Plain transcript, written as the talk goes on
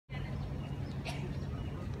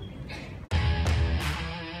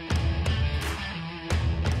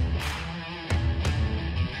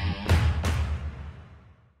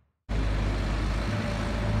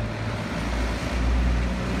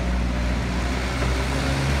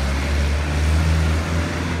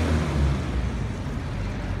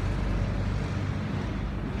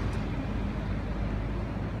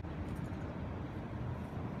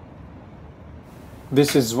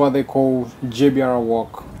This is what they call JBR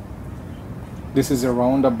walk. This is a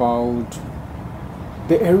roundabout.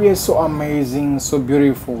 The area is so amazing, so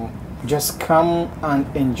beautiful. Just come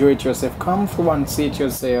and enjoy it yourself. Come through and see it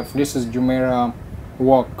yourself. This is Jumeira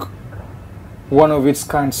walk. One of its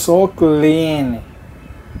kind, so clean.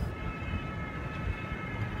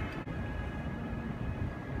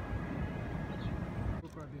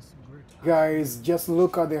 Guys, just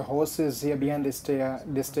look at the horses here behind the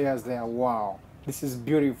stairs there. Wow, this is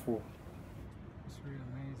beautiful. It's really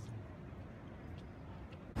amazing.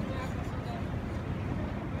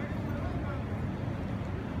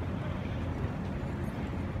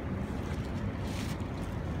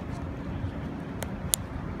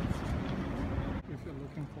 If you're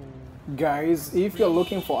looking for Guys, if you're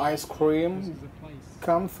looking for ice this cream, is the place.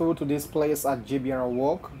 come through to this place at JBR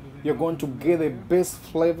Walk. You're going to get the best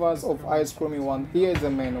flavors of ice cream you want. Here is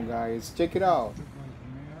the menu, guys. Check it out.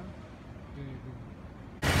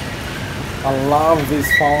 I love these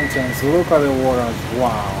fountains. Look at the waters.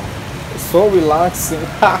 Wow. So relaxing.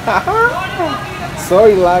 So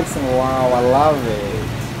relaxing. Wow, I love it.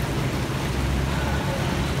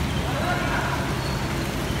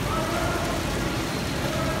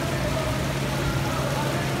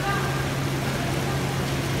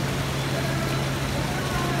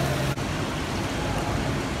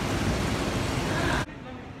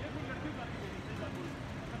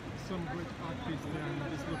 Some great art piece there,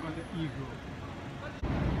 and just look at the eagle.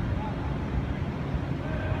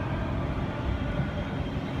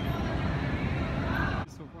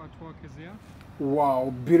 So artwork is here.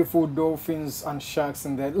 Wow, beautiful dolphins and sharks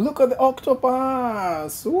in there. Look at the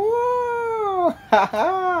octopus. Whoa.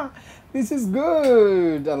 This is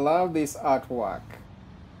good. I love this artwork.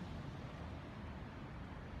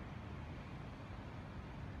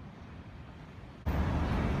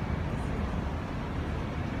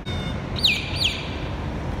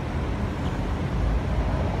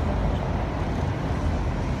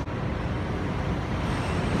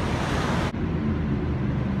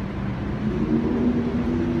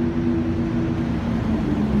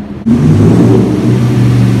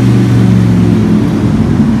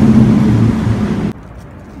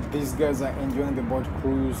 These guys are enjoying the boat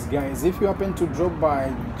cruise. Guys, if you happen to drop by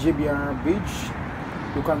JBR beach,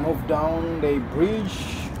 you can move down the bridge,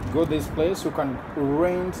 go this place. You can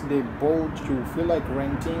rent the boat you feel like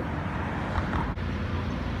renting,